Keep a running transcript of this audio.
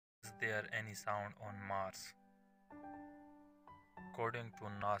there any sound on Mars? According to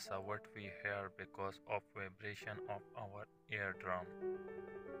NASA, what we hear because of vibration of our eardrum.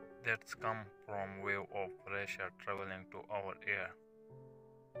 That's come from wave of pressure traveling to our ear.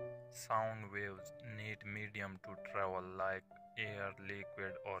 Sound waves need medium to travel like air,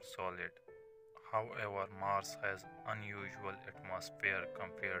 liquid or solid. However, Mars has unusual atmosphere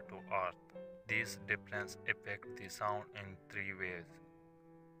compared to Earth. These differences affect the sound in three ways.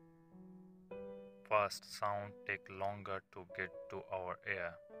 First, sound takes longer to get to our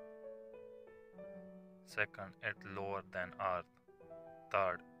ear. Second, it's lower than Earth.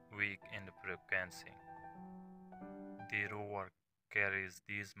 Third, weak in frequency. The rover carries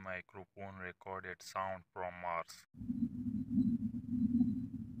these microphone recorded sound from Mars.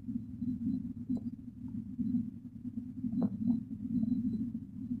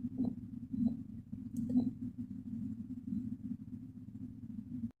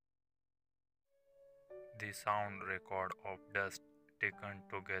 The sound record of dust taken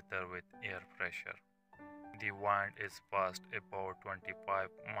together with air pressure. The wind is fast, about 25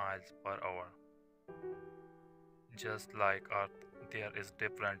 miles per hour. Just like Earth, there is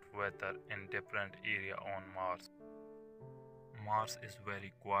different weather in different area on Mars. Mars is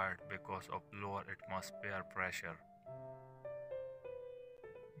very quiet because of lower atmosphere pressure.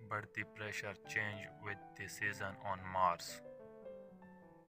 But the pressure changes with the season on Mars.